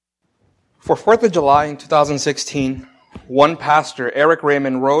For 4th of July in 2016, one pastor, Eric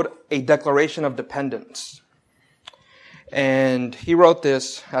Raymond, wrote a declaration of dependence. And he wrote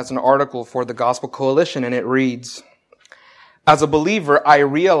this as an article for the Gospel Coalition, and it reads, "As a believer, I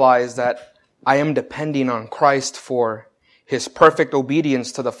realize that I am depending on Christ for His perfect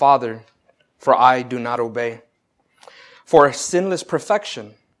obedience to the Father, for I do not obey. For sinless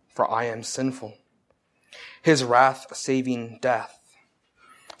perfection, for I am sinful. His wrath-saving death,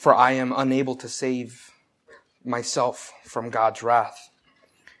 for I am unable to save myself from God's wrath.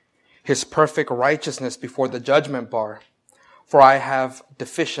 His perfect righteousness before the judgment bar, for I have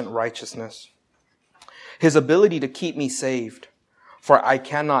deficient righteousness. His ability to keep me saved, for I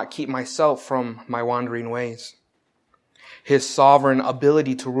cannot keep myself from my wandering ways. His sovereign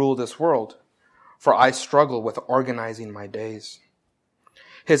ability to rule this world, for I struggle with organizing my days.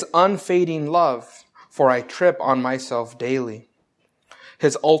 His unfading love, for I trip on myself daily.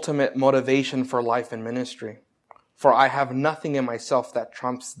 His ultimate motivation for life and ministry, for I have nothing in myself that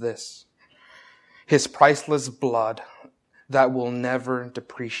trumps this. His priceless blood that will never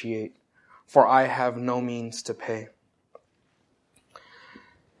depreciate, for I have no means to pay.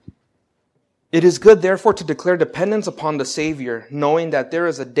 It is good, therefore, to declare dependence upon the Savior, knowing that there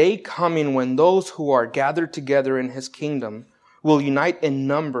is a day coming when those who are gathered together in His kingdom will unite in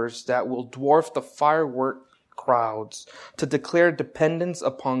numbers that will dwarf the firework crowds to declare dependence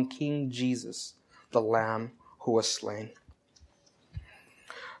upon King Jesus, the Lamb who was slain."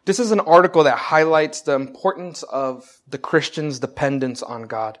 This is an article that highlights the importance of the Christian's dependence on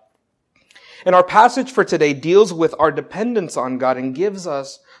God. And our passage for today deals with our dependence on God and gives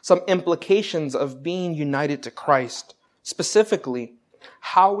us some implications of being united to Christ, specifically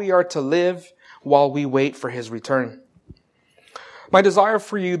how we are to live while we wait for His return. My desire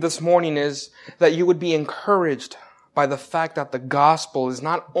for you this morning is that you would be encouraged by the fact that the gospel is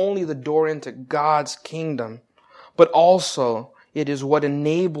not only the door into God's kingdom, but also it is what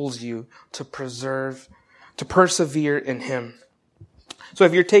enables you to persevere in Him. So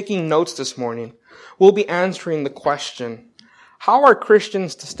if you're taking notes this morning, we'll be answering the question, how are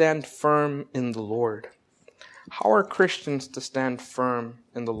Christians to stand firm in the Lord? How are Christians to stand firm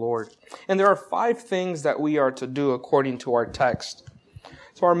in the Lord? And there are 5 things that we are to do according to our text.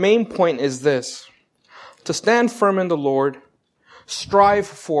 So our main point is this: to stand firm in the Lord, strive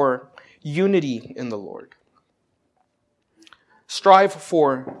for unity in the Lord. Strive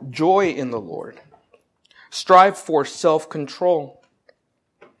for joy in the Lord. Strive for self-control.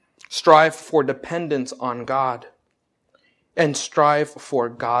 Strive for dependence on God. And strive for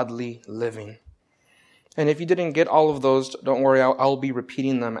godly living. And if you didn't get all of those, don't worry, I'll be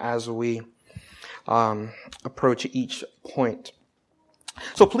repeating them as we approach each point.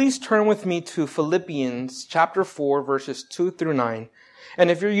 So please turn with me to Philippians chapter 4, verses 2 through 9.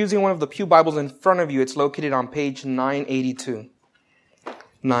 And if you're using one of the pew Bibles in front of you, it's located on page 982.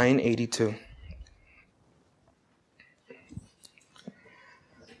 982.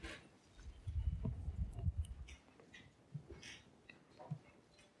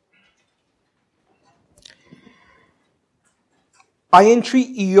 I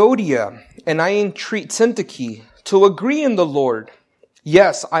entreat Euodia and I entreat Syntyche to agree in the Lord.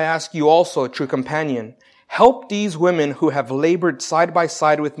 Yes, I ask you also, true companion, help these women who have labored side by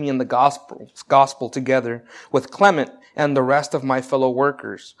side with me in the gospel together with Clement and the rest of my fellow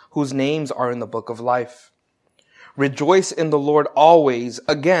workers, whose names are in the book of life. Rejoice in the Lord always.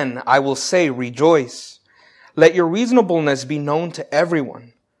 Again, I will say rejoice. Let your reasonableness be known to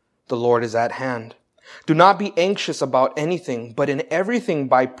everyone. The Lord is at hand. Do not be anxious about anything, but in everything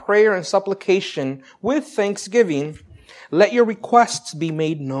by prayer and supplication with thanksgiving, let your requests be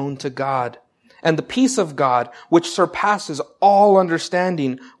made known to God. And the peace of God, which surpasses all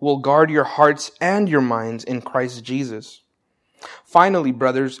understanding, will guard your hearts and your minds in Christ Jesus. Finally,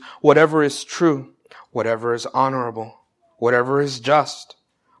 brothers, whatever is true, whatever is honorable, whatever is just,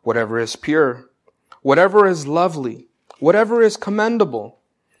 whatever is pure, whatever is lovely, whatever is commendable,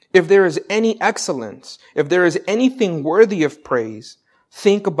 if there is any excellence, if there is anything worthy of praise,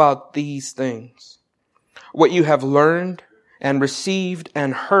 think about these things. What you have learned and received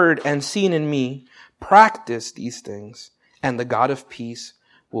and heard and seen in me, practice these things, and the God of peace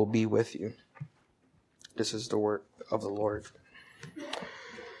will be with you. This is the word of the Lord.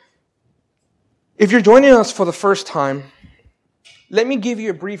 If you're joining us for the first time, let me give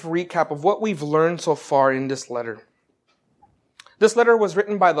you a brief recap of what we've learned so far in this letter. This letter was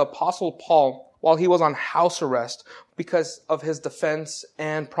written by the Apostle Paul while he was on house arrest because of his defense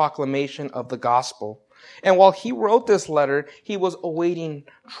and proclamation of the gospel. And while he wrote this letter, he was awaiting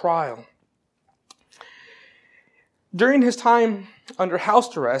trial. During his time under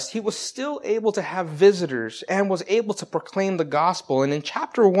house arrest, he was still able to have visitors and was able to proclaim the gospel. And in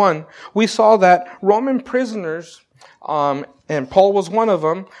chapter 1, we saw that Roman prisoners, and Paul was one of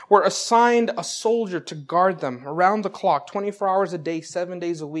them, were assigned a soldier to guard them around the clock, 24 hours a day, 7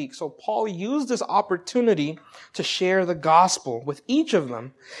 days a week. So Paul used this opportunity to share the gospel with each of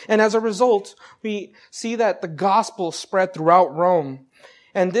them. And as a result, we see that the gospel spread throughout Rome.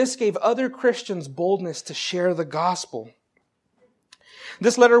 And this gave other Christians boldness to share the gospel.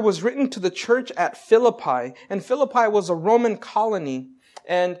 This letter was written to the church at Philippi, and Philippi was a Roman colony,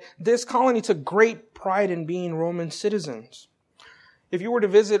 and this colony took great pride in being Roman citizens. If you were to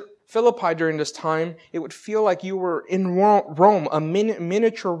visit Philippi during this time, it would feel like you were in Rome, a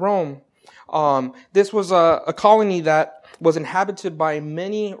miniature Rome. This was a colony that was inhabited by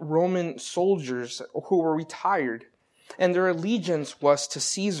many Roman soldiers who were retired, and their allegiance was to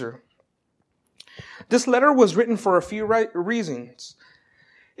Caesar. This letter was written for a few reasons.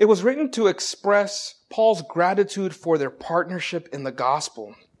 It was written to express Paul's gratitude for their partnership in the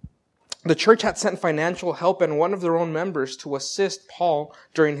gospel. The church had sent financial help and one of their own members to assist Paul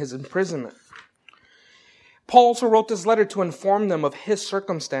during his imprisonment. Paul also wrote this letter to inform them of his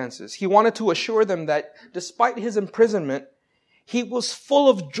circumstances. He wanted to assure them that despite his imprisonment, he was full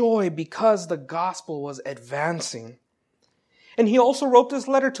of joy because the gospel was advancing. And he also wrote this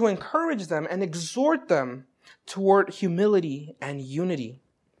letter to encourage them and exhort them toward humility and unity.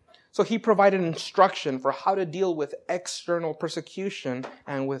 So he provided instruction for how to deal with external persecution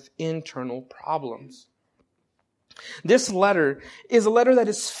and with internal problems. This letter is a letter that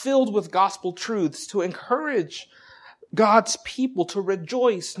is filled with gospel truths to encourage God's people to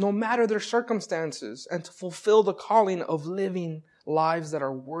rejoice no matter their circumstances and to fulfill the calling of living lives that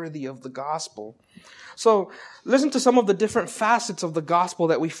are worthy of the gospel. So listen to some of the different facets of the gospel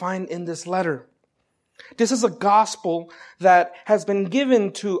that we find in this letter. This is a gospel that has been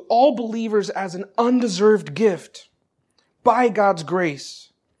given to all believers as an undeserved gift by God's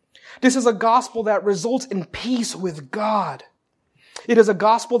grace. This is a gospel that results in peace with God. It is a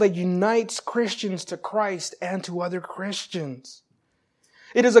gospel that unites Christians to Christ and to other Christians.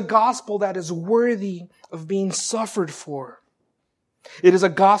 It is a gospel that is worthy of being suffered for. It is a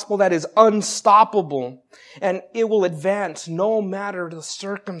gospel that is unstoppable, and it will advance no matter the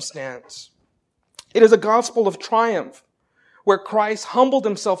circumstance. It is a gospel of triumph, where Christ humbled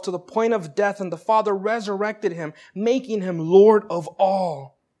himself to the point of death and the Father resurrected him, making him Lord of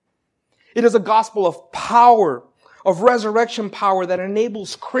all. It is a gospel of power, of resurrection power that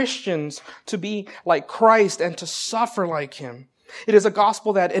enables Christians to be like Christ and to suffer like him. It is a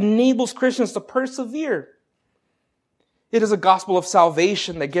gospel that enables Christians to persevere. It is a gospel of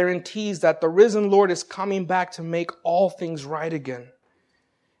salvation that guarantees that the risen Lord is coming back to make all things right again.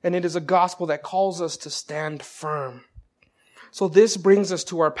 And it is a gospel that calls us to stand firm. So this brings us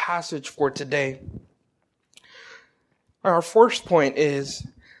to our passage for today. Our first point is,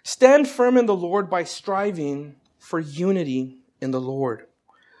 stand firm in the Lord by striving for unity in the Lord.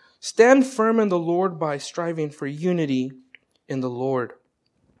 Stand firm in the Lord by striving for unity in the Lord.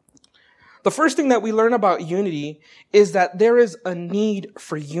 The first thing that we learn about unity is that there is a need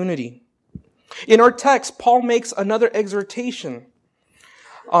for unity. In our text, Paul makes another exhortation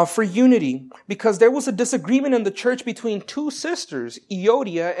for unity because there was a disagreement in the church between two sisters,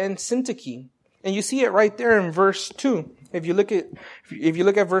 Euodia and Syntyche. And you see it right there in verse 2. If you look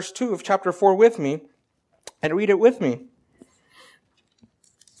at verse 2 of chapter 4 with me and read it with me.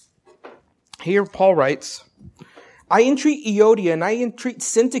 Here Paul writes, I entreat Euodia and I entreat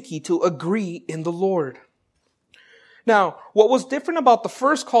Syntyche to agree in the Lord. Now, what was different about the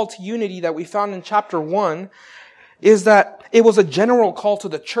first call to unity that we found in chapter 1 is that it was a general call to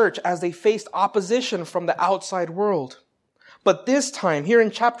the church as they faced opposition from the outside world. But this time, here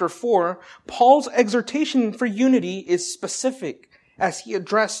in chapter 4, Paul's exhortation for unity is specific as he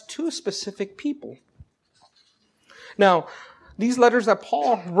addressed two specific people. Now, these letters that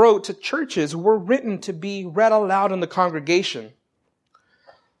Paul wrote to churches were written to be read aloud in the congregation.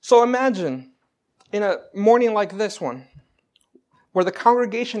 So imagine in a morning like this one, where the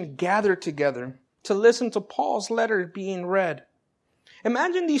congregation gathered together to listen to Paul's letter being read.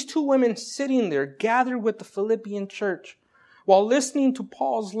 Imagine these two women sitting there gathered with the Philippian church while listening to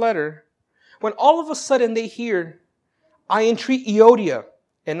Paul's letter, when all of a sudden they hear, I entreat Euodia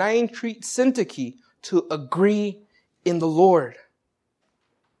and I entreat Syntyche to agree in the Lord.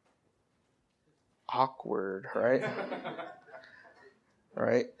 Awkward, right?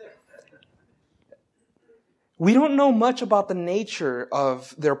 Right? We don't know much about the nature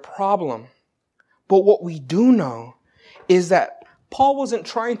of their problem, but what we do know is that Paul wasn't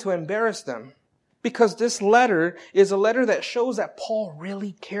trying to embarrass them. because this letter is a letter that shows that Paul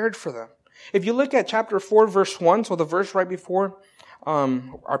really cared for them. If you look at chapter 4, verse 1, so the verse right before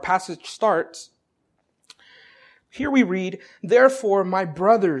our passage starts, here we read, "Therefore, my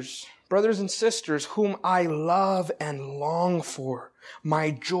brothers and sisters, whom I love and long for,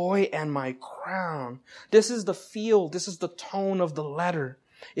 my joy and my crown." This is the feel, this is the tone of the letter.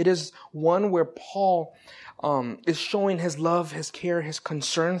 It is one where Paul is showing his love, his care, his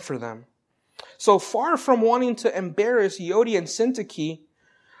concern for them. So far from wanting to embarrass Euodia and Syntyche,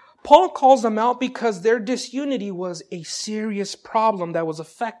 Paul calls them out because their disunity was a serious problem that was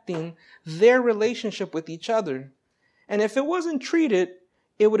affecting their relationship with each other. And if it wasn't treated,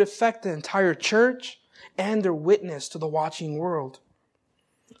 it would affect the entire church and their witness to the watching world.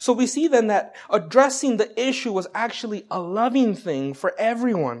 So we see then that addressing the issue was actually a loving thing for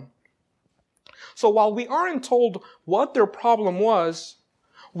everyone. So while we aren't told what their problem was,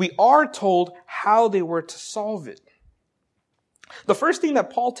 we are told how they were to solve it. The first thing that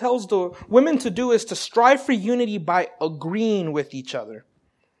Paul tells the women to do is to strive for unity by agreeing with each other.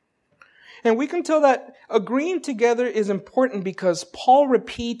 And we can tell that agreeing together is important because Paul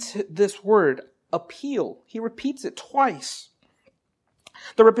repeats this word, appeal. He repeats it twice.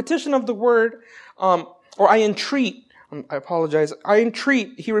 The repetition of the word, I entreat,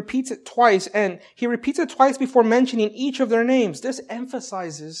 he repeats it twice, and he repeats it twice before mentioning each of their names. This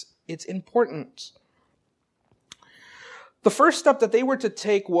emphasizes its importance. The first step that they were to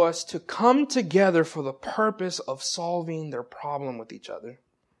take was to come together for the purpose of solving their problem with each other.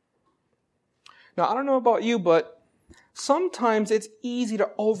 Now, I don't know about you, but sometimes it's easy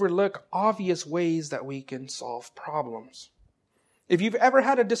to overlook obvious ways that we can solve problems. If you've ever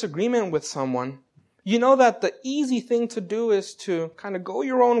had a disagreement with someone, you know that the easy thing to do is to kind of go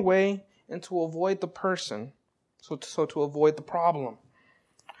your own way and to avoid the person, so to avoid the problem.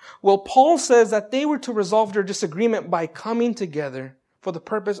 Well, Paul says that they were to resolve their disagreement by coming together for the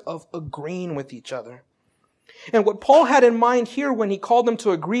purpose of agreeing with each other. And what Paul had in mind here when he called them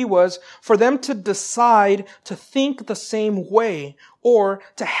to agree was for them to decide to think the same way or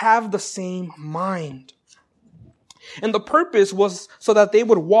to have the same mind. And the purpose was so that they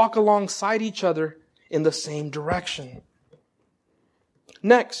would walk alongside each other in the same direction.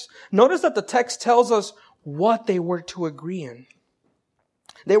 Next, notice that the text tells us what they were to agree in.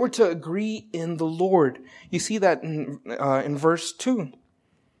 They were to agree in the Lord. You see that in verse 2.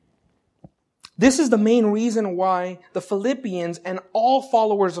 This is the main reason why the Philippians and all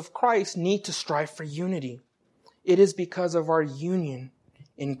followers of Christ need to strive for unity. It is because of our union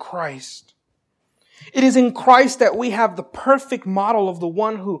in Christ. It is in Christ that we have the perfect model of the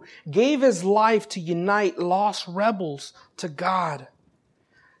one who gave his life to unite lost rebels to God.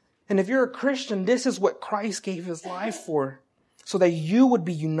 And if you're a Christian, this is what Christ gave his life for, so that you would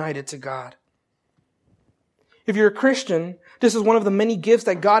be united to God. If you're a Christian, this is one of the many gifts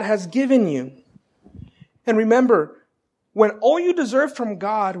that God has given you. And remember, when all you deserved from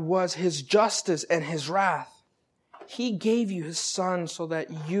God was his justice and his wrath, he gave you his son so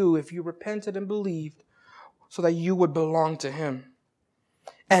that you, if you repented and believed, so that you would belong to him.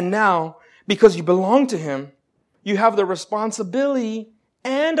 And now, because you belong to him, you have the responsibility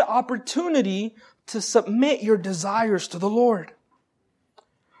and opportunity to submit your desires to the Lord.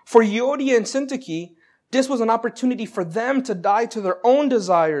 For Euodia and Syntyche, this was an opportunity for them to die to their own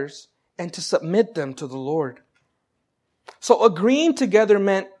desires and to submit them to the Lord. So agreeing together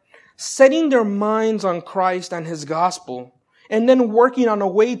meant setting their minds on Christ and his gospel, and then working on a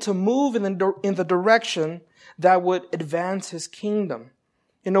way to move in the direction that would advance his kingdom,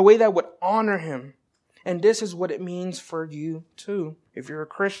 in a way that would honor him. And this is what it means for you too, if you're a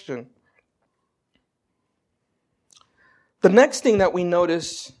Christian. The next thing that we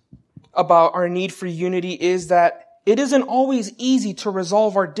notice about our need for unity is that it isn't always easy to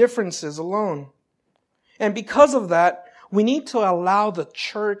resolve our differences alone. And because of that, we need to allow the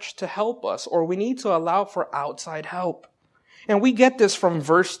church to help us, or we need to allow for outside help. And we get this from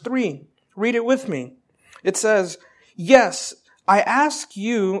verse 3. Read it with me. It says, "Yes, I ask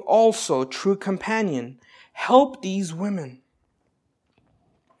you also, true companion, help these women."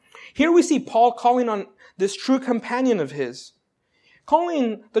 Here we see Paul calling on this true companion of his,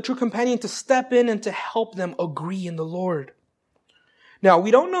 calling the true companion to step in and to help them agree in the Lord. Now,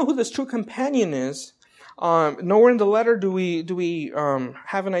 we don't know who this true companion is. Nowhere in the letter do we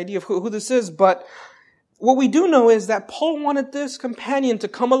have an idea of who this is, but what we do know is that Paul wanted this companion to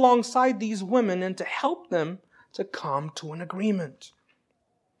come alongside these women and to help them to come to an agreement.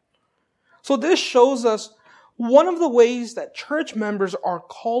 So this shows us one of the ways that church members are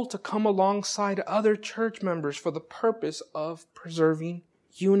called to come alongside other church members for the purpose of preserving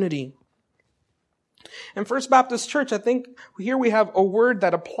unity. In First Baptist Church, I think here we have a word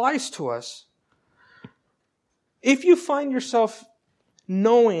that applies to us. If you find yourself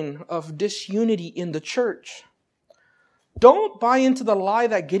knowing of disunity in the church, don't buy into the lie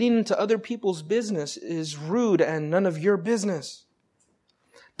that getting into other people's business is rude and none of your business.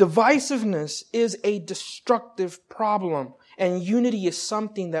 Divisiveness is a destructive problem, and unity is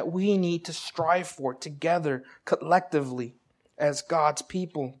something that we need to strive for together, collectively, as God's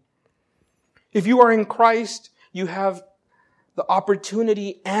people. If you are in Christ, you have the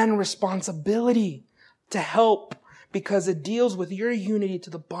opportunity and responsibility to help, because it deals with your unity to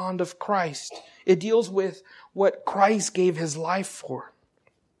the bond of Christ. It deals with what Christ gave his life for.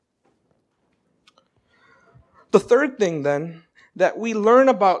 The third thing then that we learn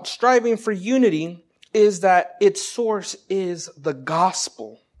about striving for unity is that its source is the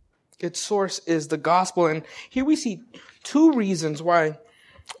gospel. Its source is the gospel. And here we see two reasons why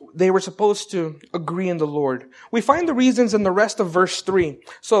they were supposed to agree in the Lord. We find the reasons in the rest of verse 3.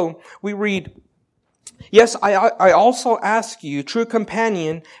 So we read, "Yes, I also ask you, true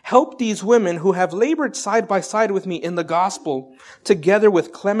companion, help these women who have labored side by side with me in the gospel, together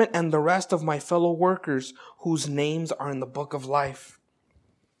with Clement and the rest of my fellow workers, whose names are in the book of life."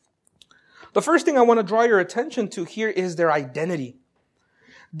 The first thing I want to draw your attention to here is their identity.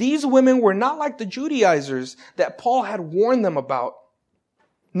 These women were not like the Judaizers that Paul had warned them about.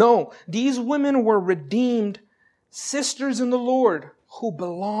 No, these women were redeemed sisters in the Lord who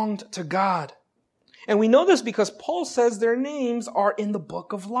belonged to God. And we know this because Paul says their names are in the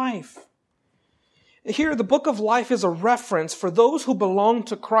book of life. Here, the book of life is a reference for those who belong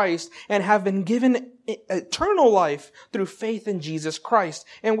to Christ and have been given eternal life through faith in Jesus Christ.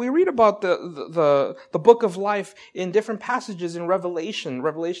 And we read about the book of life in different passages in Revelation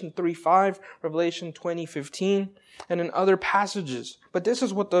 3:5, Revelation 20:15, and in other passages. But this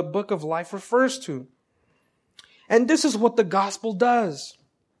is what the book of life refers to. And this is what the gospel does.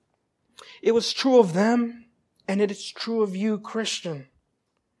 It was true of them, and it is true of you, Christian.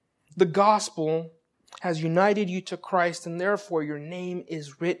 The gospel has united you to Christ, and therefore your name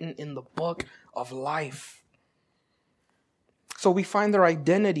is written in the book of life. So we find their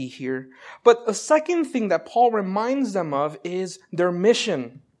identity here. But a second thing that Paul reminds them of is their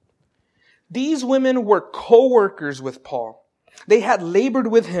mission. These women were co-workers with Paul. They had labored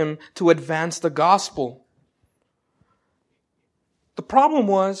with him to advance the gospel. The problem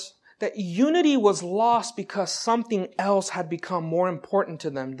was that unity was lost because something else had become more important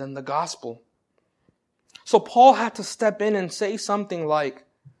to them than the gospel. So Paul had to step in and say something like,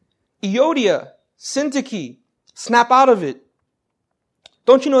 "Euodia, Syntyche, snap out of it.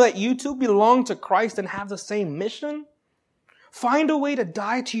 Don't you know that you too belong to Christ and have the same mission? Find a way to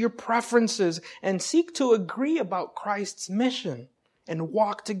die to your preferences and seek to agree about Christ's mission and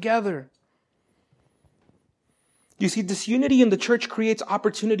walk together." You see, disunity in the church creates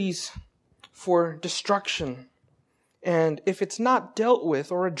opportunities for destruction. And if it's not dealt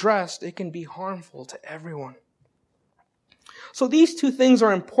with or addressed, it can be harmful to everyone. So these two things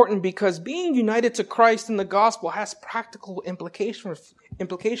are important because being united to Christ in the gospel has practical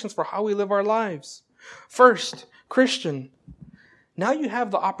implications for how we live our lives. First, Christian, now you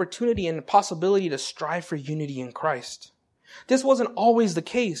have the opportunity and the possibility to strive for unity in Christ. This wasn't always the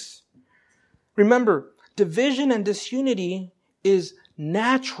case. Remember, division and disunity is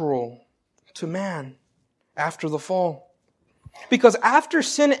natural to man after the fall. Because after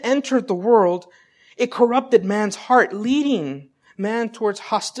sin entered the world, it corrupted man's heart, leading man towards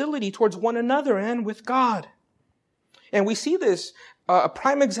hostility towards one another and with God. And we see this, a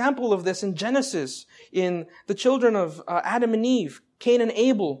prime example of this in Genesis, in the children of Adam and Eve, Cain and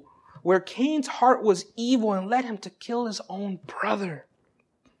Abel, where Cain's heart was evil and led him to kill his own brother.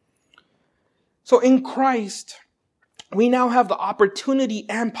 So in Christ, we now have the opportunity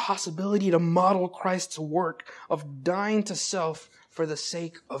and possibility to model Christ's work of dying to self for the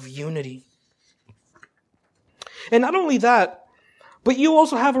sake of unity. And not only that, but you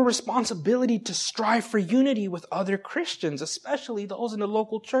also have a responsibility to strive for unity with other Christians, especially those in the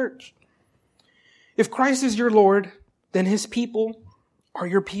local church. If Christ is your Lord, then his people are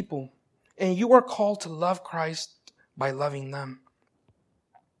your people, and you are called to love Christ by loving them.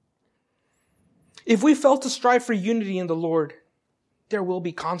 If we fail to strive for unity in the Lord, there will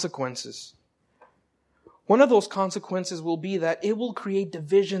be consequences. One of those consequences will be that it will create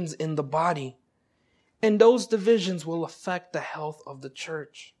divisions in the body, and those divisions will affect the health of the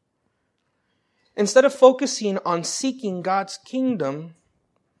church. Instead of focusing on seeking God's kingdom,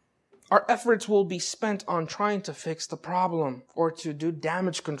 our efforts will be spent on trying to fix the problem or to do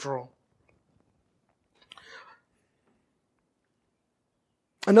damage control.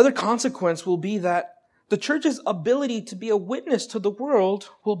 Another consequence will be that the church's ability to be a witness to the world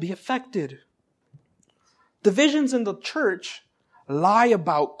will be affected. Divisions in the church lie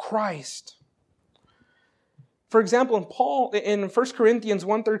about Christ. For example, in 1 Corinthians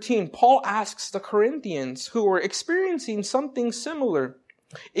 1:13, Paul asks the Corinthians who were experiencing something similar,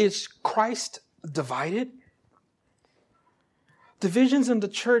 is Christ divided? Divisions in the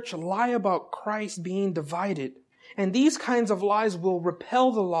church lie about Christ being divided. And these kinds of lies will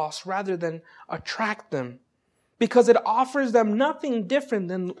repel the lost rather than attract them, because it offers them nothing different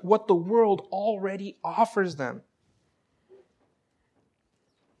than what the world already offers them.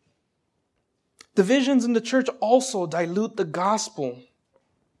 Divisions in the church also dilute the gospel.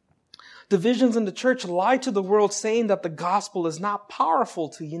 Divisions in the church lie to the world, saying that the gospel is not powerful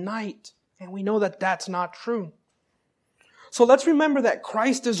to unite. And we know that that's not true. So let's remember that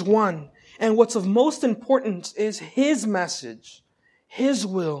Christ is one. And what's of most importance is His message, His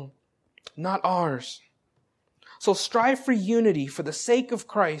will, not ours. So strive for unity for the sake of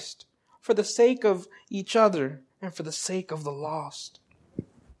Christ, for the sake of each other, and for the sake of the lost.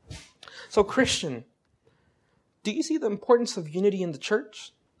 So Christian, do you see the importance of unity in the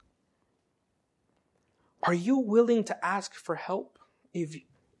church? Are you willing to ask for help if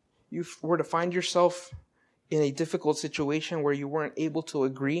you were to find yourself in a difficult situation where you weren't able to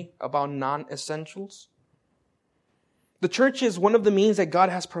agree about non-essentials? The church is one of the means that God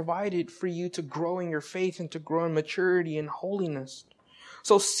has provided for you to grow in your faith and to grow in maturity and holiness.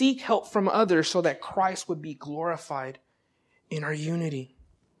 So seek help from others so that Christ would be glorified in our unity.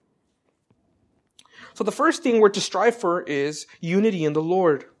 So the first thing we're to strive for is unity in the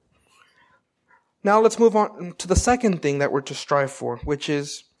Lord. Now let's move on to the second thing that we're to strive for, which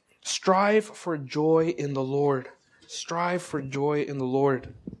is strive for joy in the Lord. Strive for joy in the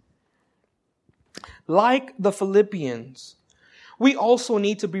Lord. Like the Philippians, we also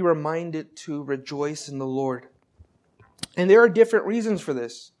need to be reminded to rejoice in the Lord. And there are different reasons for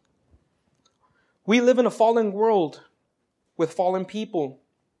this. We live in a fallen world with fallen people,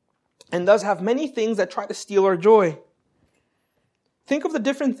 and thus have many things that try to steal our joy. Think of the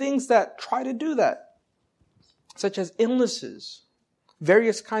different things that try to do that, such as illnesses,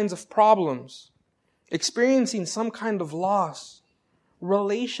 various kinds of problems, experiencing some kind of loss,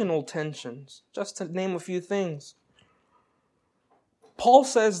 relational tensions, just to name a few things. Paul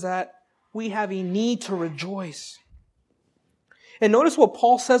says that we have a need to rejoice. And notice what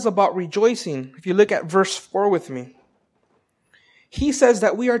Paul says about rejoicing. If you look at verse 4 with me, he says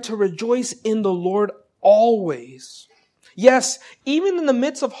that we are to rejoice in the Lord always. Yes, even in the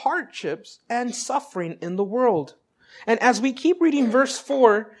midst of hardships and suffering in the world. And as we keep reading verse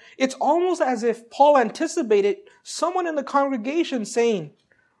 4, it's almost as if Paul anticipated someone in the congregation saying,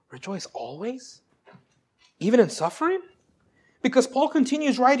 rejoice always? Even in suffering? Because Paul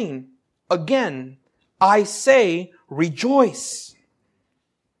continues writing, again, I say rejoice.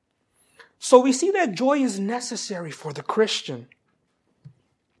 So we see that joy is necessary for the Christian.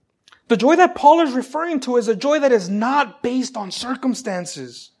 The joy that Paul is referring to is a joy that is not based on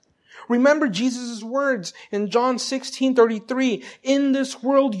circumstances. Remember Jesus' words in John 16:33, in this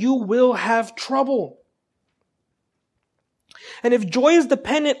world you will have trouble. And if joy is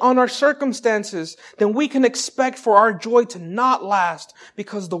dependent on our circumstances, then we can expect for our joy to not last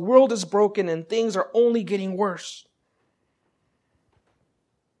because the world is broken and things are only getting worse.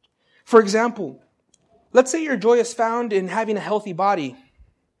 For example, let's say your joy is found in having a healthy body,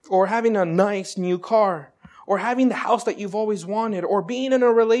 or having a nice new car, or having the house that you've always wanted, or being in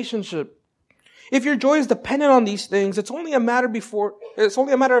a relationship. If your joy is dependent on these things, it's only a matter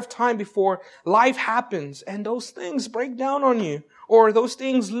of time before life happens and those things break down on you, or those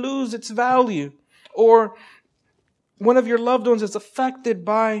things lose its value, or one of your loved ones is affected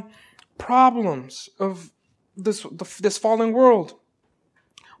by problems of this fallen world.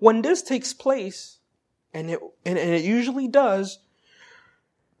 When this takes place, and it usually does,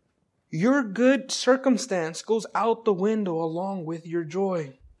 your good circumstance goes out the window along with your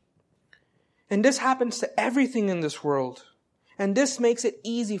joy. And this happens to everything in this world. And this makes it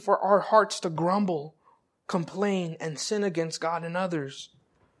easy for our hearts to grumble, complain, and sin against God and others.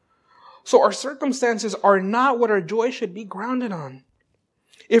 So our circumstances are not what our joy should be grounded on.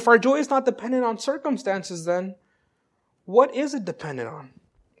 If our joy is not dependent on circumstances, then what is it dependent on?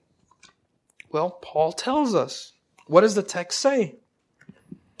 Well, Paul tells us. What does the text say?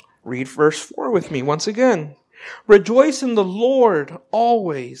 Read verse 4 with me once again. Rejoice in the Lord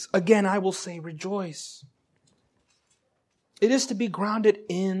always. Again, I will say rejoice. It is to be grounded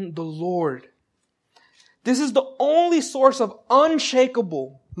in the Lord. This is the only source of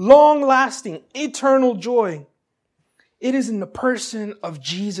unshakable, long-lasting, eternal joy. It is in the person of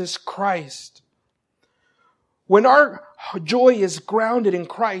Jesus Christ. When our joy is grounded in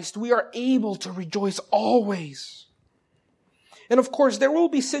Christ, we are able to rejoice always. And of course, there will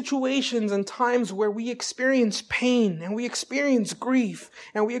be situations and times where we experience pain and we experience grief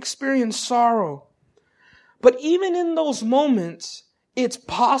and we experience sorrow. But even in those moments, it's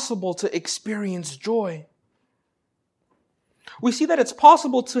possible to experience joy. We see that it's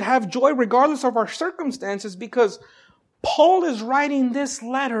possible to have joy regardless of our circumstances because Paul is writing this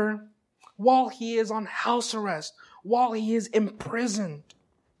letter while he is on house arrest, while he is imprisoned.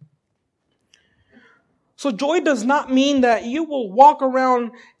 So joy does not mean that you will walk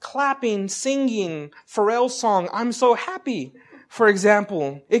around clapping, singing Pharrell's song, "I'm so happy," for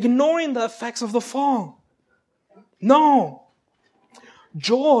example, ignoring the effects of the fall. No.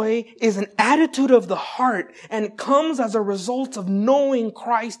 Joy is an attitude of the heart and comes as a result of knowing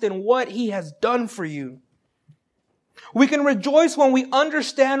Christ and what He has done for you. We can rejoice when we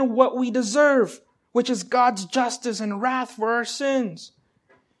understand what we deserve, which is God's justice and wrath for our sins.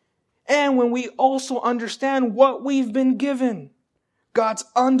 And when we also understand what we've been given, God's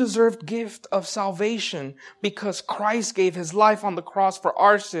undeserved gift of salvation, because Christ gave His life on the cross for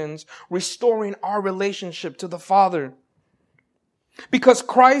our sins, restoring our relationship to the Father. Because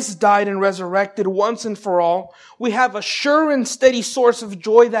Christ died and resurrected once and for all, we have a sure and steady source of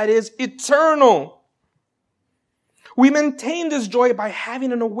joy that is eternal. We maintain this joy by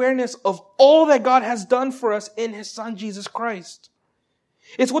having an awareness of all that God has done for us in His Son, Jesus Christ.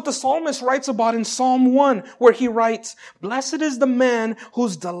 It's what the psalmist writes about in Psalm 1, where he writes, "Blessed is the man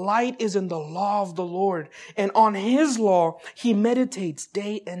whose delight is in the law of the Lord, and on His law he meditates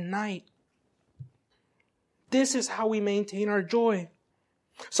day and night." This is how we maintain our joy.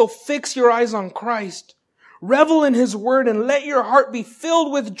 So fix your eyes on Christ. Revel in His word and let your heart be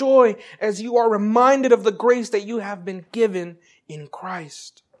filled with joy as you are reminded of the grace that you have been given in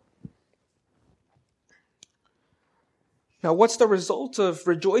Christ. Now, what's the result of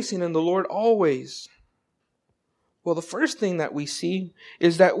rejoicing in the Lord always? Well, the first thing that we see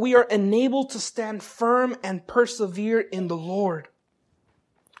is that we are enabled to stand firm and persevere in the Lord.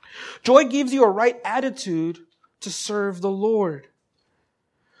 Joy gives you a right attitude to serve the Lord.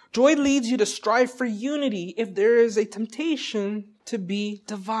 Joy leads you to strive for unity if there is a temptation to be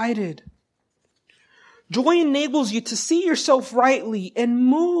divided. Joy enables you to see yourself rightly and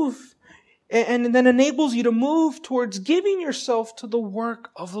move, and then enables you to move towards giving yourself to the work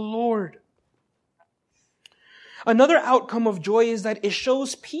of the Lord. Another outcome of joy is that it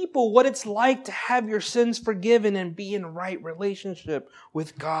shows people what it's like to have your sins forgiven and be in right relationship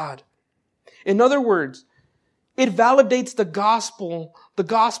with God. In other words, it validates the gospel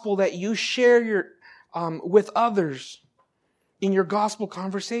that you share with others in your gospel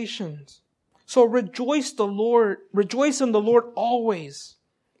conversations. So rejoice in the Lord always.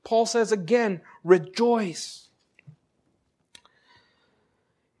 Paul says again, rejoice.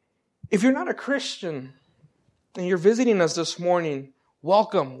 If you're not a Christian and you're visiting us this morning,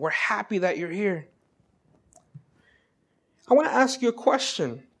 welcome. We're happy that you're here. I want to ask you a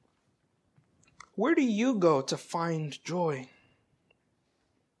question. Where do you go to find joy?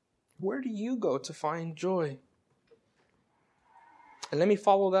 Where do you go to find joy? And let me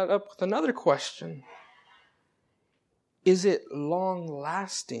follow that up with another question. Is it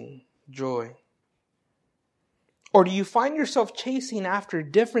long-lasting joy? Or do you find yourself chasing after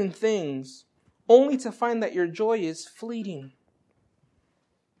different things only to find that your joy is fleeting?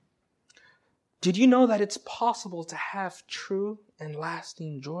 Did you know that it's possible to have true and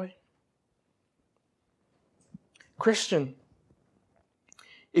lasting joy? Christian,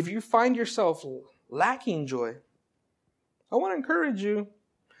 if you find yourself lacking joy, I want to encourage you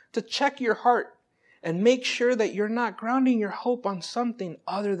to check your heart and make sure that you're not grounding your hope on something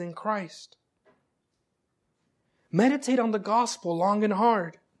other than Christ. Meditate on the gospel long and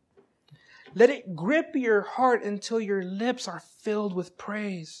hard. Let it grip your heart until your lips are filled with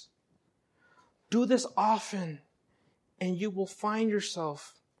praise. Do this often, and you will find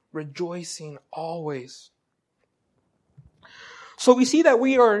yourself rejoicing always. So we see that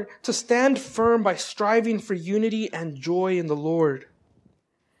we are to stand firm by striving for unity and joy in the Lord.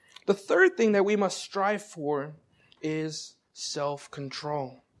 The third thing that we must strive for is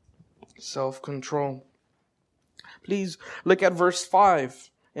self-control. Self-control. Please look at verse 5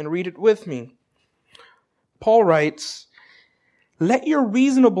 and read it with me. Paul writes, "Let your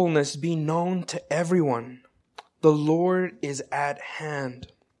reasonableness be known to everyone. The Lord is at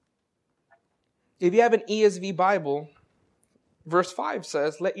hand." If you have an ESV Bible, verse 5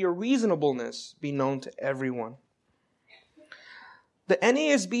 says, "Let your reasonableness be known to everyone." The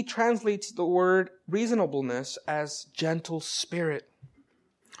NASB translates the word reasonableness as gentle spirit.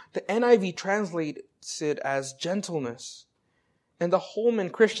 The NIV it as gentleness. And the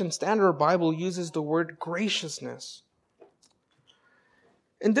Holman Christian Standard Bible uses the word graciousness.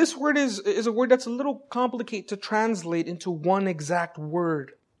 And this word is a word that's a little complicated to translate into one exact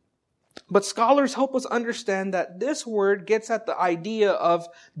word. But scholars help us understand that this word gets at the idea of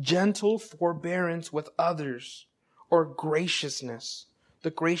gentle forbearance with others, or graciousness,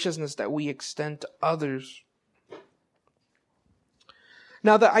 the graciousness that we extend to others.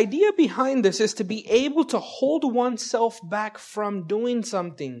 Now, the idea behind this is to be able to hold oneself back from doing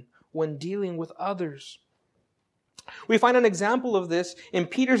something when dealing with others. We find an example of this in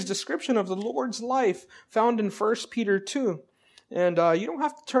Peter's description of the Lord's life found in 1 Peter 2. And you don't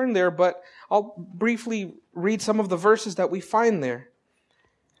have to turn there, but I'll briefly read some of the verses that we find there.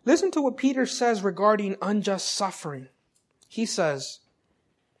 Listen to what Peter says regarding unjust suffering. He says,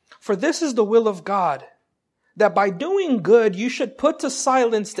 "For this is the will of God, that by doing good you should put to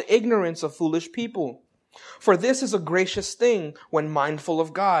silence the ignorance of foolish people. For this is a gracious thing when mindful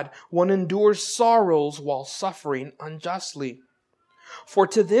of God, one endures sorrows while suffering unjustly. For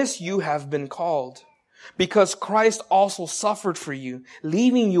to this you have been called, because Christ also suffered for you,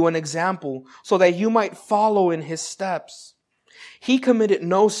 leaving you an example so that you might follow in his steps. He committed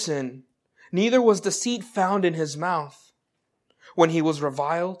no sin, neither was deceit found in his mouth. When he was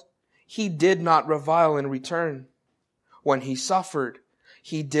reviled, he did not revile in return. When he suffered,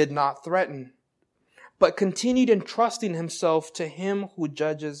 he did not threaten, but continued entrusting himself to him who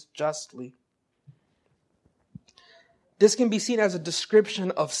judges justly." This can be seen as a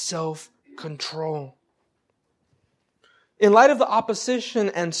description of self-control. In light of the opposition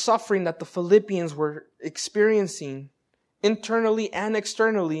and suffering that the Philippians were experiencing, internally and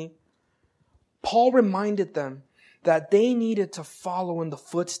externally, Paul reminded them that they needed to follow in the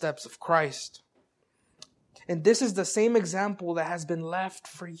footsteps of Christ. And this is the same example that has been left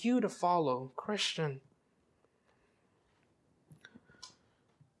for you to follow, Christian.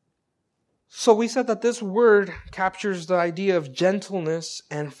 So we said that this word captures the idea of gentleness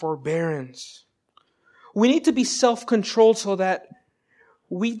and forbearance. We need to be self-controlled so that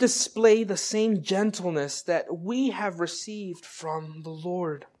we display the same gentleness that we have received from the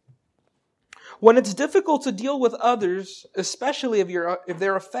Lord. When it's difficult to deal with others, especially if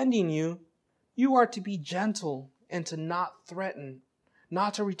they're offending you, you are to be gentle and to not threaten,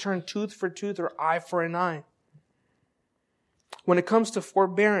 not to return tooth for tooth or eye for an eye. When it comes to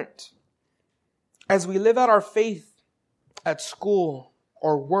forbearance, as we live out our faith at school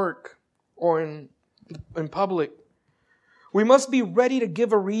or work or in public, we must be ready to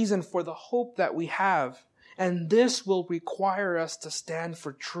give a reason for the hope that we have, and this will require us to stand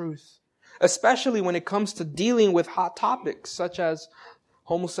for truth, especially when it comes to dealing with hot topics such as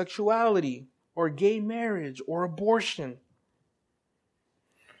homosexuality or gay marriage or abortion.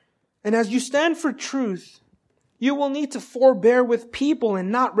 And as you stand for truth, you will need to forbear with people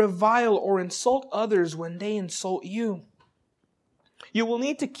and not revile or insult others when they insult you. You will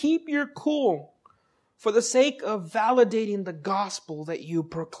need to keep your cool for the sake of validating the gospel that you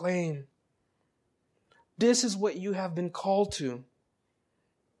proclaim. This is what you have been called to.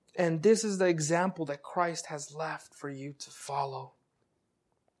 And this is the example that Christ has left for you to follow.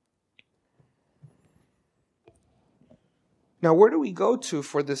 Now, where do we go to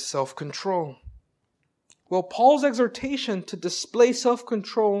for this self-control? Well, Paul's exhortation to display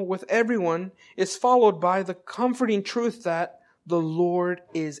self-control with everyone is followed by the comforting truth that the Lord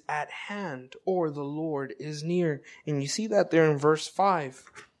is at hand, or the Lord is near. And you see that there in verse 5.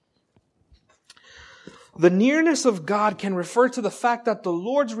 The nearness of God can refer to the fact that the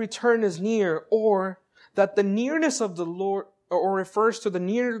Lord's return is near, or that the nearness of the Lord, or refers to the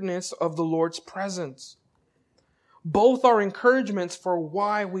nearness of the Lord's presence. Both are encouragements for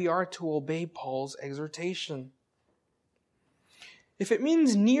why we are to obey Paul's exhortation. If it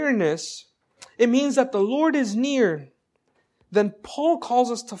means nearness, it means that the Lord is near. Then Paul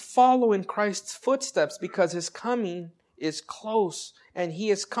calls us to follow in Christ's footsteps because his coming is close and he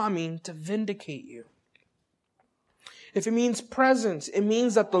is coming to vindicate you. If it means presence, it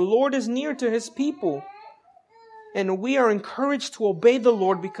means that the Lord is near to his people. And we are encouraged to obey the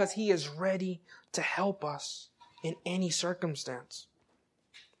Lord because he is ready to help us in any circumstance.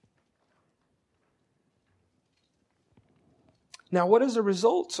 Now, what is the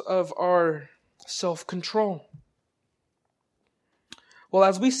result of our self-control? Well,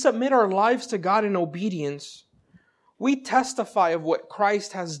 as we submit our lives to God in obedience, we testify of what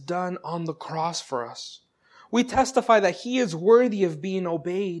Christ has done on the cross for us. We testify that he is worthy of being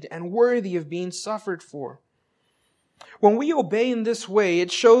obeyed and worthy of being suffered for. When we obey in this way,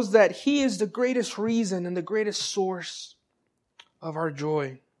 it shows that he is the greatest reason and the greatest source of our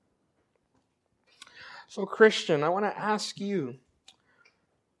joy. So Christian, I want to ask you,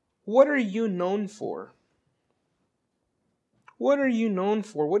 what are you known for? What are you known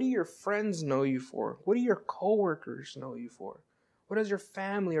for? What do your friends know you for? What do your coworkers know you for? What does your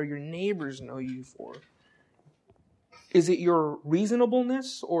family or your neighbors know you for? Is it your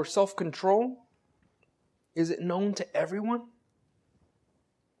reasonableness or self-control? Is it known to everyone?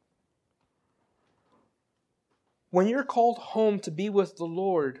 When you're called home to be with the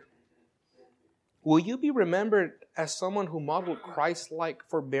Lord, will you be remembered as someone who modeled Christ-like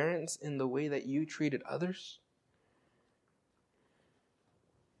forbearance in the way that you treated others?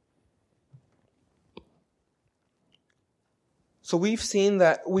 So we've seen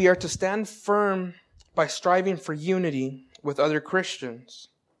that we are to stand firm by striving for unity with other Christians.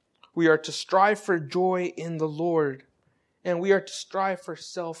 We are to strive for joy in the Lord, and we are to strive for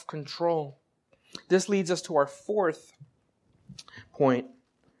self-control. This leads us to our fourth point.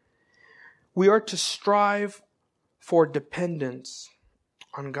 We are to strive for dependence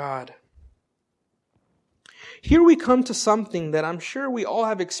on God. Here we come to something that I'm sure we all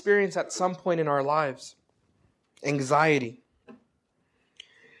have experienced at some point in our lives. Anxiety.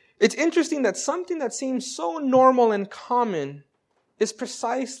 It's interesting that something that seems so normal and common is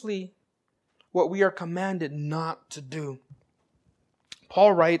precisely what we are commanded not to do.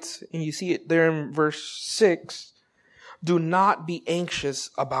 Paul writes, and you see it there in verse 6, do not be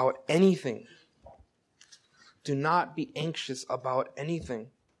anxious about anything. Do not be anxious about anything.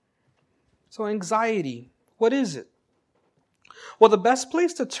 So anxiety, what is it? Well, the best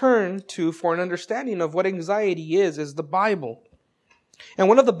place to turn to for an understanding of what anxiety is the Bible. And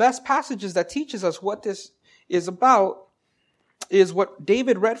one of the best passages that teaches us what this is about is what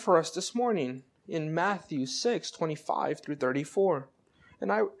David read for us this morning in Matthew 6:25 through 34.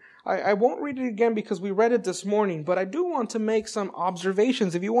 And I won't read it again because we read it this morning, but I do want to make some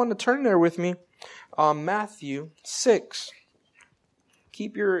observations. If you want to turn there with me, Matthew 6.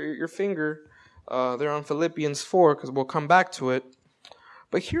 Keep your finger there on Philippians 4 because we'll come back to it.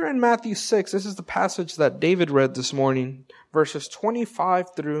 But here in Matthew 6, this is the passage that David read this morning, verses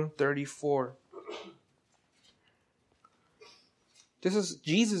 25 through 34. This is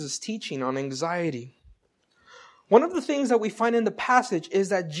Jesus' teaching on anxiety. One of the things that we find in the passage is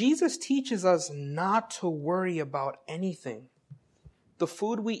that Jesus teaches us not to worry about anything. The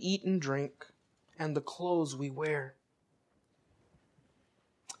food we eat and drink, and the clothes we wear.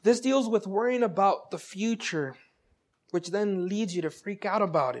 This deals with worrying about the future, which then leads you to freak out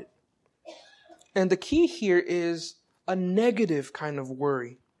about it. And the key here is a negative kind of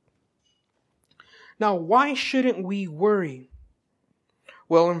worry. Now, why shouldn't we worry?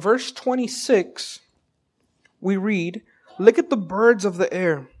 Well, in verse 26, we read, look at the birds of the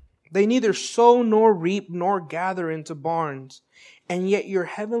air. They neither sow nor reap nor gather into barns, and yet your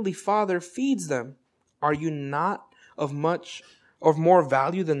heavenly Father feeds them. Are you not of more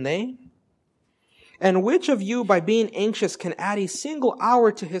value than they? And which of you, by being anxious, can add a single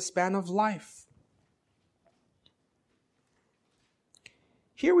hour to his span of life?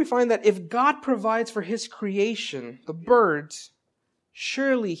 Here we find that if God provides for his creation, the birds,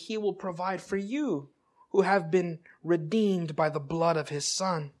 surely he will provide for you who have been redeemed by the blood of his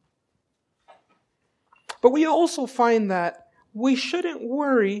Son. But we also find that we shouldn't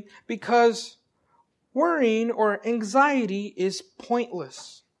worry because worrying or anxiety is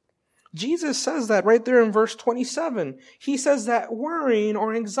pointless. Jesus says that right there in verse 27. He says that worrying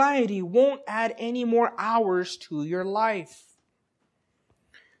or anxiety won't add any more hours to your life.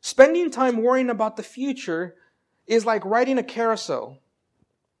 Spending time worrying about the future is like riding a carousel.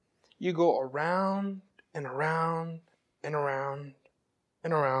 You go around and around and around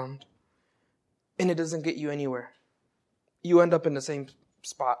and around, and it doesn't get you anywhere. You end up in the same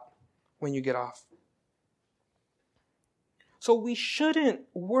spot when you get off. So we shouldn't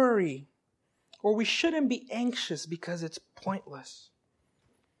worry or we shouldn't be anxious because it's pointless.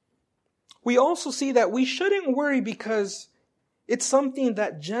 We also see that we shouldn't worry because it's something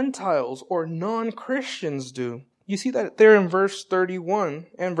that Gentiles or non-Christians do. You see that there in verse 31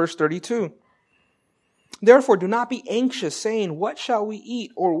 and verse 32. Therefore, do not be anxious, saying, what shall we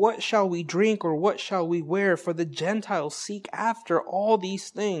eat, or what shall we drink, or what shall we wear? For the Gentiles seek after all these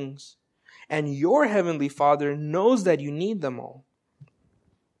things, and your heavenly Father knows that you need them all.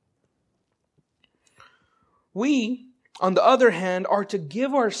 We, on the other hand, are to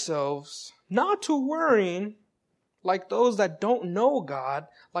give ourselves not to worrying like those that don't know God,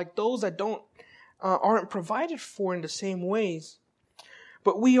 like those that aren't provided for in the same ways.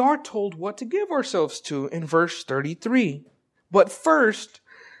 But we are told what to give ourselves to in verse 33. But first,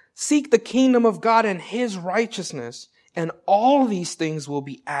 seek the kingdom of God and his righteousness, and all these things will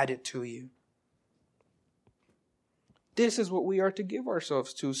be added to you. This is what we are to give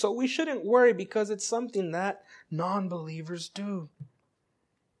ourselves to. So we shouldn't worry because it's something that non-believers do.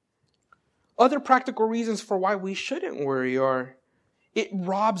 Other practical reasons for why we shouldn't worry are, it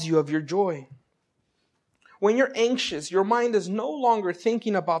robs you of your joy. When you're anxious, your mind is no longer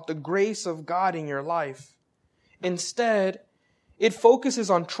thinking about the grace of God in your life. Instead, it focuses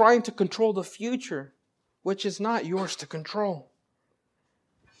on trying to control the future, which is not yours to control.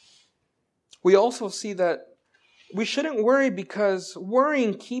 We also see that we shouldn't worry because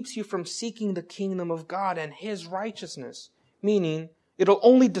worrying keeps you from seeking the kingdom of God and His righteousness, meaning it'll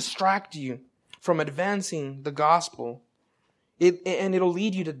only distract you from advancing the gospel. And it'll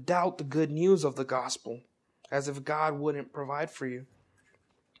lead you to doubt the good news of the gospel, as if God wouldn't provide for you.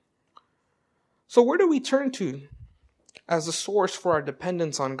 So where do we turn to as a source for our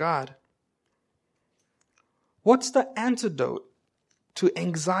dependence on God? What's the antidote to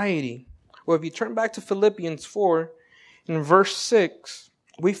anxiety? Well, if you turn back to Philippians 4, in verse 6,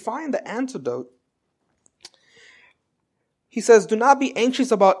 we find the antidote. He says, "Do not be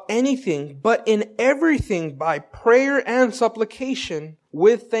anxious about anything, but in everything by prayer and supplication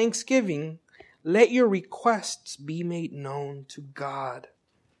with thanksgiving, let your requests be made known to God."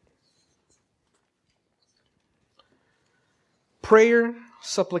 Prayer,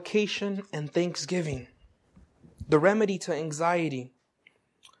 supplication, and thanksgiving. The remedy to anxiety.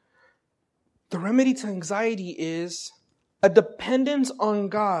 The remedy to anxiety is a dependence on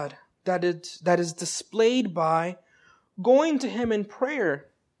God that is displayed by going to Him in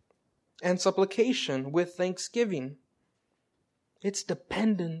prayer and supplication with thanksgiving. It's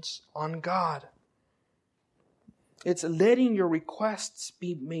dependence on God. It's letting your requests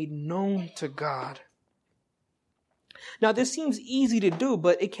be made known to God. Now, this seems easy to do,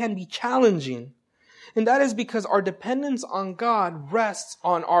 but it can be challenging. And that is because our dependence on God rests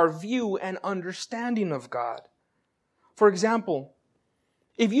on our view and understanding of God. For example,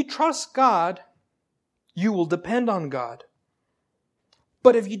 if you trust God, you will depend on God.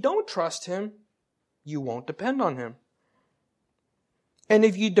 But if you don't trust Him, you won't depend on Him. And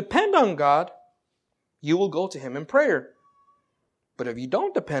if you depend on God, you will go to Him in prayer. But if you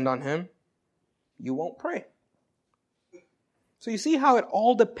don't depend on Him, you won't pray. So you see how it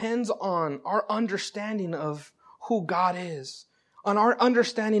all depends on our understanding of who God is, on our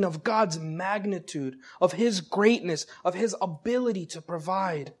understanding of God's magnitude, of His greatness, of His ability to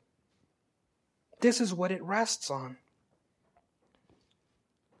provide. This is what it rests on.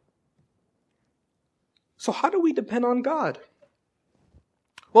 So how do we depend on God?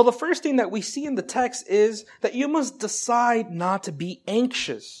 Well, the first thing that we see in the text is that you must decide not to be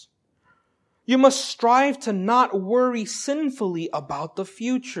anxious. You must strive to not worry sinfully about the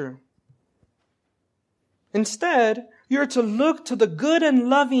future. Instead, you're to look to the good and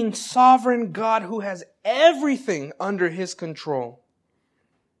loving sovereign God who has everything under His control.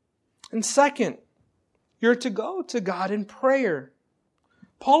 And second, you're to go to God in prayer.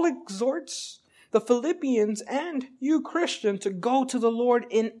 Paul exhorts the Philippians and you, Christian, to go to the Lord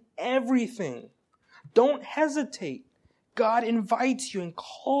in everything. Don't hesitate. God invites you and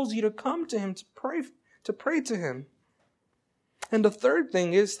calls you to come to Him to pray to Him. And the third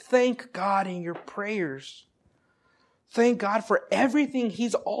thing is thank God in your prayers. Thank God for everything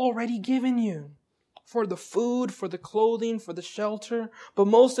He's already given you. For the food, for the clothing, for the shelter, but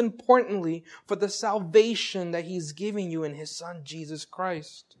most importantly, for the salvation that He's giving you in His Son, Jesus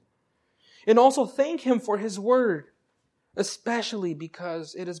Christ. And also thank Him for His Word, especially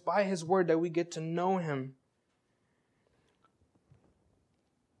because it is by His Word that we get to know Him.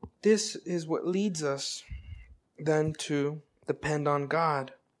 This is what leads us then to depend on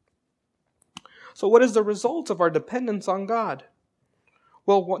God. So what is the result of our dependence on God?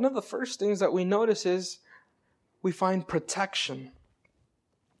 Well, one of the first things that we notice is we find protection.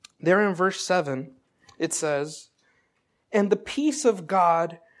 There in verse 7, it says, "And the peace of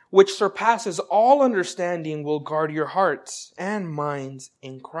God, which surpasses all understanding, will guard your hearts and minds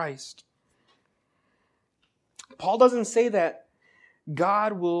in Christ." Paul doesn't say that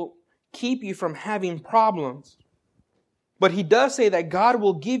God will keep you from having problems. But he does say that God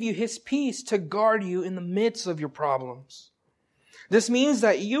will give you His peace to guard you in the midst of your problems. This means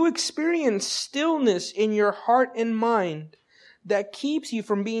that you experience stillness in your heart and mind that keeps you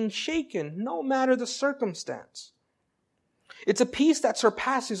from being shaken, no matter the circumstance. It's a peace that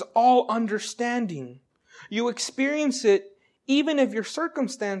surpasses all understanding. You experience it even if your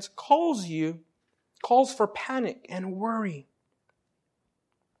circumstance calls for panic and worry.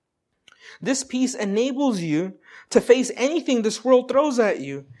 This peace enables you to face anything this world throws at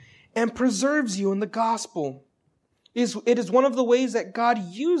you and preserves you in the gospel. It is one of the ways that God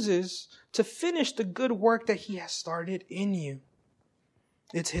uses to finish the good work that He has started in you.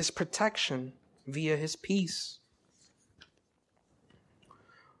 It's His protection via His peace.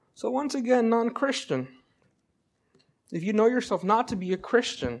 So once again, non-Christian, if you know yourself not to be a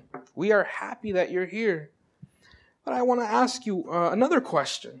Christian, we are happy that you're here. But I want to ask you another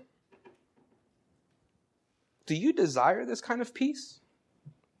question. Do you desire this kind of peace?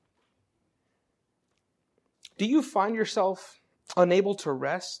 Do you find yourself unable to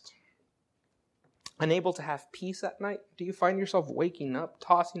rest? Unable to have peace at night? Do you find yourself waking up,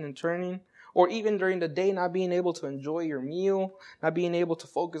 tossing and turning? Or even during the day, not being able to enjoy your meal, not being able to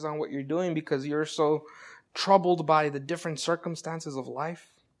focus on what you're doing because you're so troubled by the different circumstances of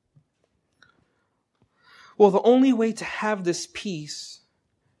life? Well, the only way to have this peace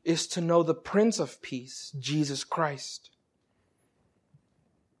is to know the Prince of Peace, Jesus Christ.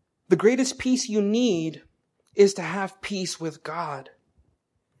 The greatest peace you need is to have peace with God.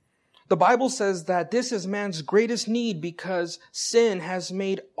 The Bible says that this is man's greatest need because sin has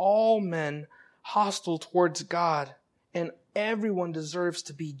made all men hostile towards God, and everyone deserves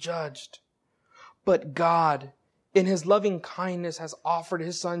to be judged. But God, in His loving kindness, has offered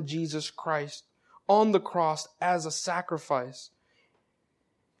His Son Jesus Christ on the cross as a sacrifice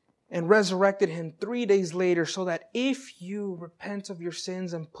and resurrected Him 3 days later so that if you repent of your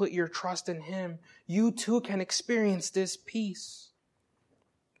sins and put your trust in Him, you too can experience this peace.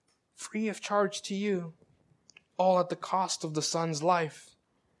 Free of charge to you, all at the cost of the Son's life.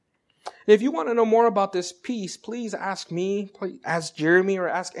 And if you want to know more about this peace, please ask me, please ask Jeremy, or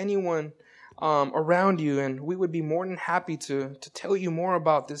ask anyone around you, and we would be more than happy to tell you more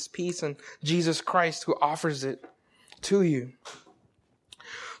about this peace and Jesus Christ who offers it to you.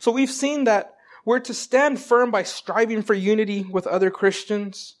 So we've seen that we're to stand firm by striving for unity with other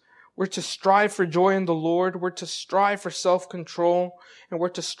Christians. We're to strive for joy in the Lord. We're to strive for self-control. And we're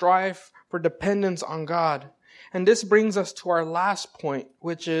to strive for dependence on God. And this brings us to our last point,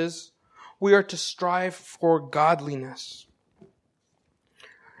 which is we are to strive for godliness.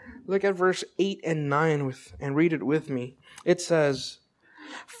 Look at verse 8 and 9 and read it with me. It says,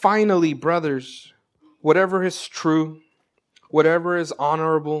 "Finally, brothers, whatever is true, whatever is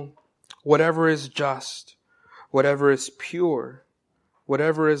honorable, whatever is just, whatever is pure,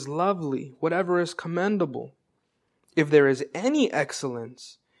 whatever is lovely, whatever is commendable, if there is any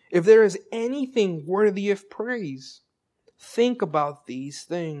excellence, if there is anything worthy of praise, think about these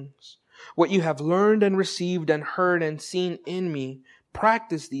things. What you have learned and received and heard and seen in me,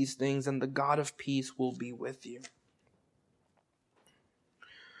 practice these things, and the God of peace will be with you."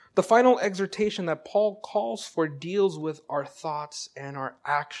 The final exhortation that Paul calls for deals with our thoughts and our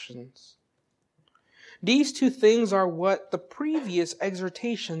actions. These two things are what the previous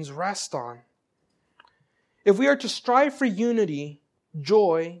exhortations rest on. If we are to strive for unity,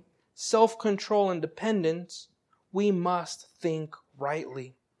 joy, self-control, and dependence, we must think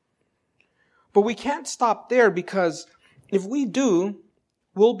rightly. But we can't stop there, because if we do,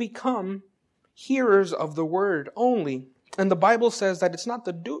 we'll become hearers of the word only. And the Bible says that it's not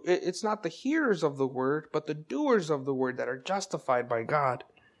the hearers of the word, but the doers of the word that are justified by God.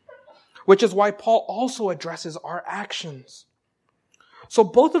 Which is why Paul also addresses our actions. So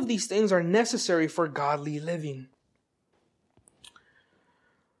both of these things are necessary for godly living.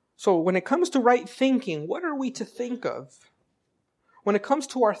 So when it comes to right thinking, what are we to think of? When it comes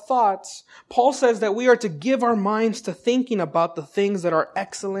to our thoughts, Paul says that we are to give our minds to thinking about the things that are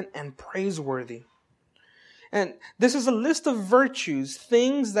excellent and praiseworthy. And this is a list of virtues,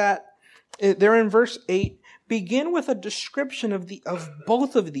 things that, they're in verse 8, begin with a description of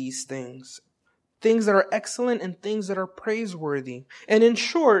both of these things that are excellent and things that are praiseworthy. And in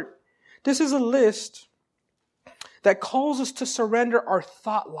short, this is a list that calls us to surrender our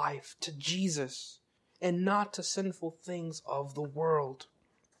thought life to Jesus and not to sinful things of the world.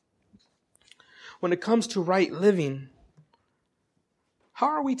 When it comes to right living, how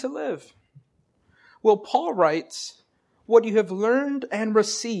are we to live? Well, Paul writes, "What you have learned and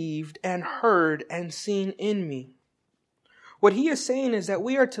received and heard and seen in me." What he is saying is that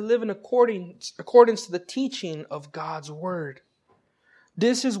we are to live in accordance to the teaching of God's word.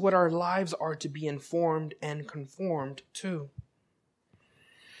 This is what our lives are to be informed and conformed to.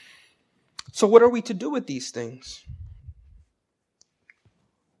 So what are we to do with these things?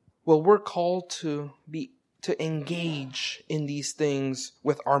 Well, we're called to engage in these things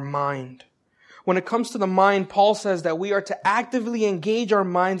with our mind. When it comes to the mind, Paul says that we are to actively engage our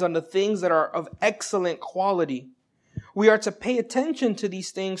minds on the things that are of excellent quality. We are to pay attention to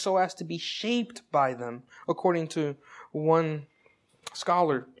these things so as to be shaped by them, according to one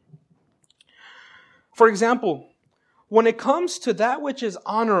scholar. For example, when it comes to that which is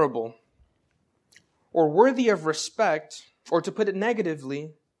honorable, or worthy of respect, or to put it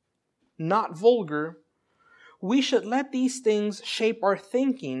negatively, not vulgar, we should let these things shape our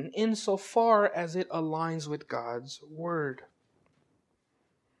thinking insofar as it aligns with God's Word.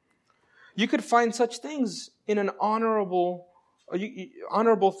 You could find such things in an honorable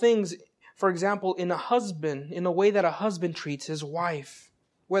things, for example, in a husband, in the way that a husband treats his wife,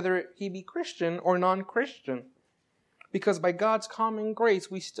 whether he be Christian or non-Christian. Because by God's common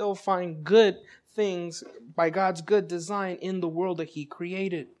grace, we still find good things by God's good design in the world that He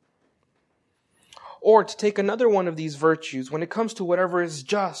created. Or to take another one of these virtues, when it comes to whatever is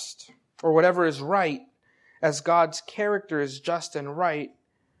just or whatever is right, as God's character is just and right,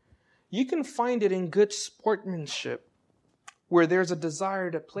 you can find it in good sportsmanship, where there's a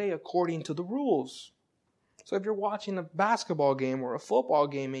desire to play according to the rules. So if you're watching a basketball game or a football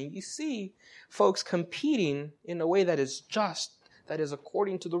game and you see folks competing in a way that is just, that is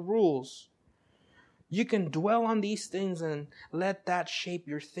according to the rules, you can dwell on these things and let that shape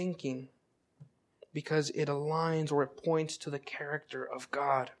your thinking because it aligns or it points to the character of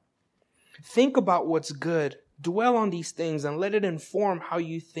God. Think about what's good. Dwell on these things and let it inform how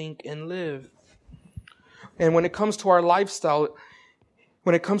you think and live. And when it comes to our lifestyle,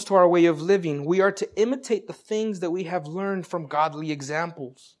 when it comes to our way of living, we are to imitate the things that we have learned from godly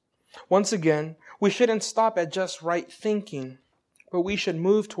examples. Once again, we shouldn't stop at just right thinking, but we should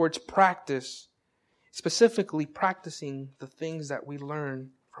move towards practice, specifically practicing the things that we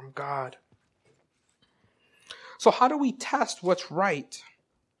learn from God. So how do we test what's right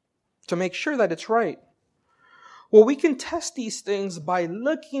to make sure that it's right? Well, we can test these things by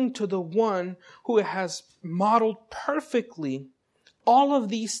looking to the one who has modeled perfectly all of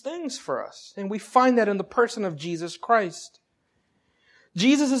these things for us. And we find that in the person of Jesus Christ.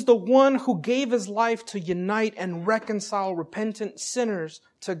 Jesus is the one who gave His life to unite and reconcile repentant sinners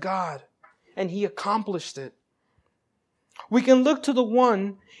to God. And He accomplished it. We can look to the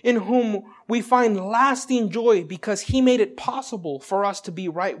one in whom we find lasting joy because He made it possible for us to be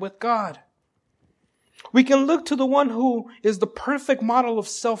right with God. We can look to the one who is the perfect model of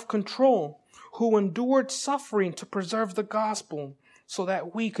self-control, who endured suffering to preserve the gospel so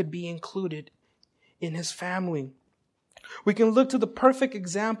that we could be included in His family. We can look to the perfect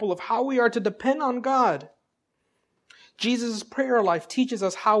example of how we are to depend on God. Jesus' prayer life teaches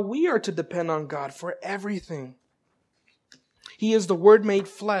us how we are to depend on God for everything. He is the Word made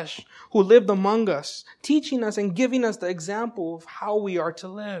flesh who lived among us, teaching us and giving us the example of how we are to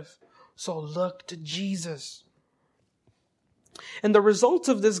live. So look to Jesus. And the result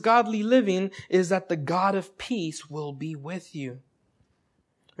of this godly living is that the God of peace will be with you.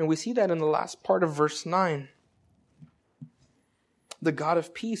 And we see that in the last part of verse 9. The God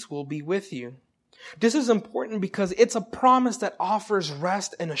of peace will be with you. This is important because it's a promise that offers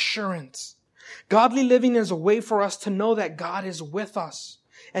rest and assurance. Godly living is a way for us to know that God is with us.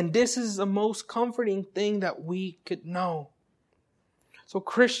 And this is the most comforting thing that we could know. So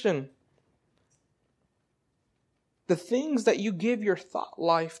Christian, the things that you give your thought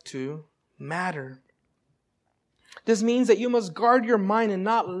life to matter. This means that you must guard your mind and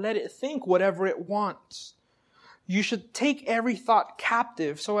not let it think whatever it wants. You should take every thought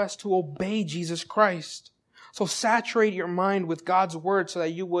captive so as to obey Jesus Christ. So saturate your mind with God's Word so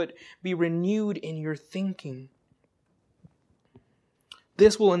that you would be renewed in your thinking.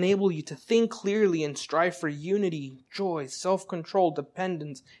 This will enable you to think clearly and strive for unity, joy, self-control,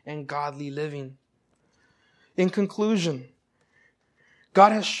 dependence, and godly living. In conclusion,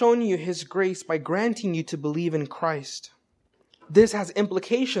 God has shown you His grace by granting you to believe in Christ. This has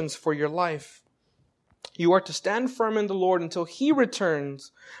implications for your life. You are to stand firm in the Lord until He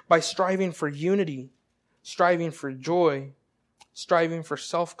returns by striving for unity, striving for joy, striving for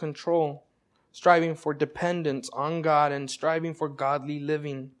self-control, striving for dependence on God, and striving for godly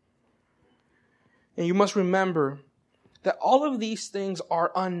living. And you must remember that all of these things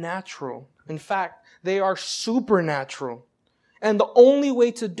are unnatural. In fact, they are supernatural. And the only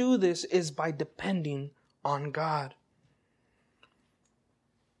way to do this is by depending on God.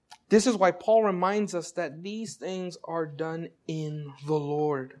 This is why Paul reminds us that these things are done in the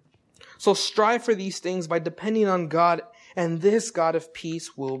Lord. So strive for these things by depending on God, and this God of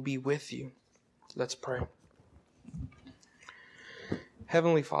peace will be with you. Let's pray.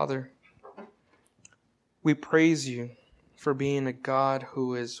 Heavenly Father, we praise you for being a God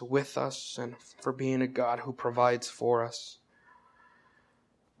who is with us and for being a God who provides for us.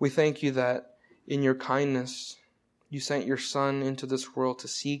 We thank you that in your kindness, you sent your Son into this world to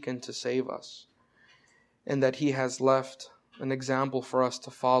seek and to save us, and that He has left an example for us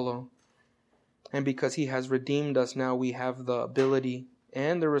to follow. And because He has redeemed us, now we have the ability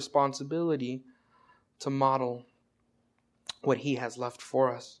and the responsibility to model what He has left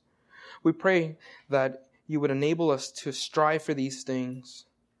for us. We pray that You would enable us to strive for these things,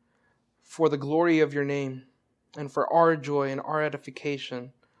 for the glory of Your name, and for our joy and our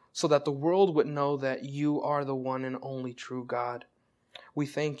edification, so that the world would know that You are the one and only true God. We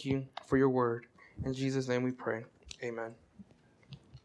thank You for Your word. In Jesus' name we pray. Amen.